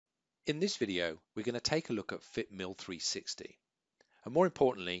In this video, we're going to take a look at FITMILL360, and more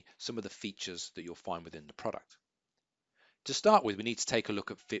importantly, some of the features that you'll find within the product. To start with, we need to take a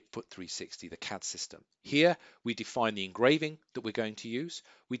look at FITMILL360, the CAD system. Here, we define the engraving that we're going to use.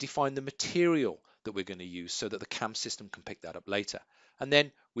 We define the material that we're going to use so that the CAM system can pick that up later. And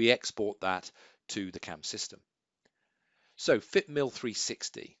then we export that to the CAM system. So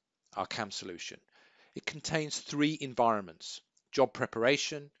FITMILL360, our CAM solution, it contains three environments: job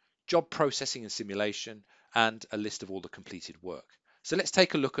preparation, job processing and simulation, and a list of all the completed work. So let's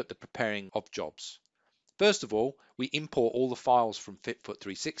take a look at the preparing of jobs. First of all, we import all the files from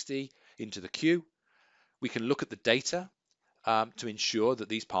FITMILL360 into the queue. We can look at the data to ensure that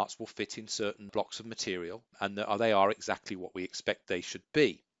these parts will fit in certain blocks of material and that they are exactly what we expect they should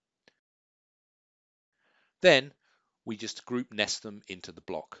be. Then we just group nest them into the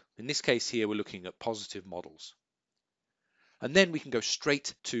block. In this case here, we're looking at positive models. And then we can go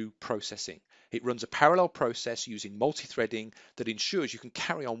straight to processing. It runs a parallel process using multi-threading that ensures you can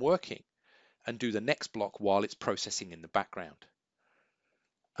carry on working and do the next block while it's processing in the background.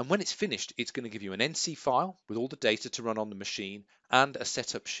 And when it's finished, it's going to give you an NC file with all the data to run on the machine and a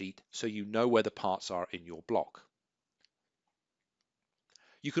setup sheet so you know where the parts are in your block.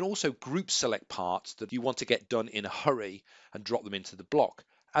 You can also group select parts that you want to get done in a hurry and drop them into the block,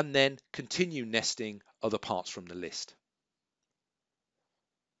 and then continue nesting other parts from the list.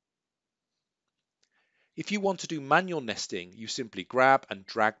 If you want to do manual nesting, you simply grab and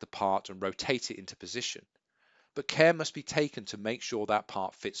drag the part and rotate it into position. But care must be taken to make sure that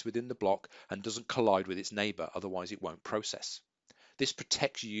part fits within the block and doesn't collide with its neighbor, otherwise it won't process. This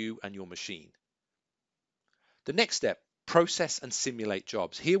protects you and your machine. The next step, process and simulate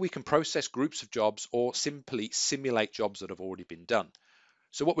jobs. Here we can process groups of jobs or simply simulate jobs that have already been done.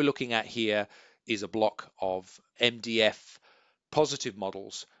 So what we're looking at here is a block of MDF positive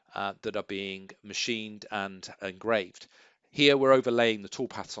models that are being machined and engraved. Here we're overlaying the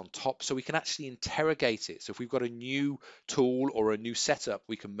toolpaths on top so we can actually interrogate it. So if we've got a new tool or a new setup,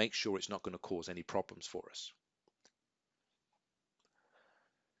 we can make sure it's not going to cause any problems for us.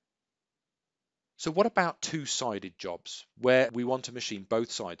 So what about two-sided jobs where we want to machine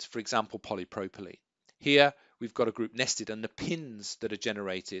both sides, for example, polypropylene? Here we've got a group nested and the pins that are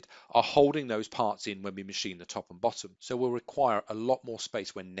generated are holding those parts in when we machine the top and bottom. So we'll require a lot more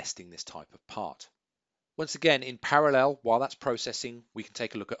space when nesting this type of part. Once again, in parallel, while that's processing, we can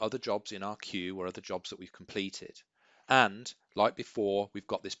take a look at other jobs in our queue or other jobs that we've completed. And like before, we've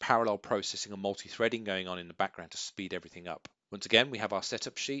got this parallel processing and multi-threading going on in the background to speed everything up. Once again, we have our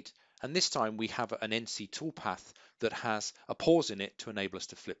setup sheet, and this time we have an NC toolpath that has a pause in it to enable us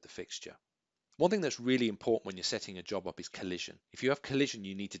to flip the fixture. One thing that's really important when you're setting a job up is collision. If you have collision,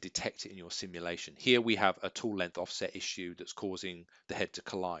 you need to detect it in your simulation. Here we have a tool length offset issue that's causing the head to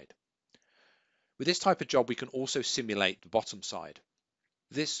collide. With this type of job, we can also simulate the bottom side.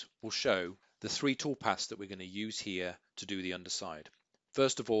 This will show the three toolpaths that we're going to use here to do the underside.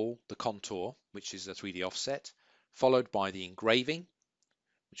 First of all, the contour, which is a 3D offset, followed by the engraving,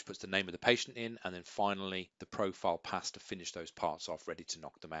 which puts the name of the patient in, and then finally the profile pass to finish those parts off, ready to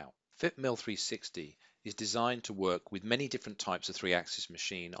knock them out. FITMILL360 is designed to work with many different types of 3-axis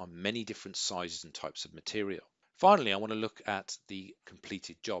machine on many different sizes and types of material. Finally, I want to look at the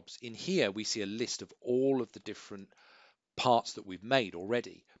completed jobs. In here, we see a list of all of the different parts that we've made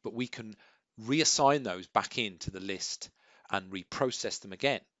already, but we can reassign those back into the list and reprocess them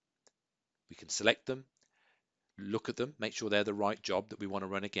again. We can select them, look at them, make sure they're the right job that we want to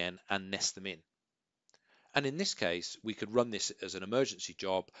run again, and nest them in. And in this case, we could run this as an emergency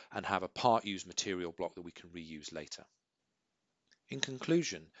job and have a part used material block that we can reuse later. In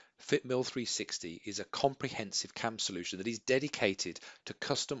conclusion, FITMILL360 is a comprehensive CAM solution that is dedicated to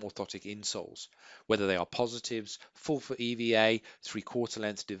custom orthotic insoles, whether they are positives, full for EVA, 3/4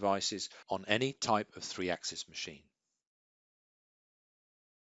 length devices on any type of 3-axis machine.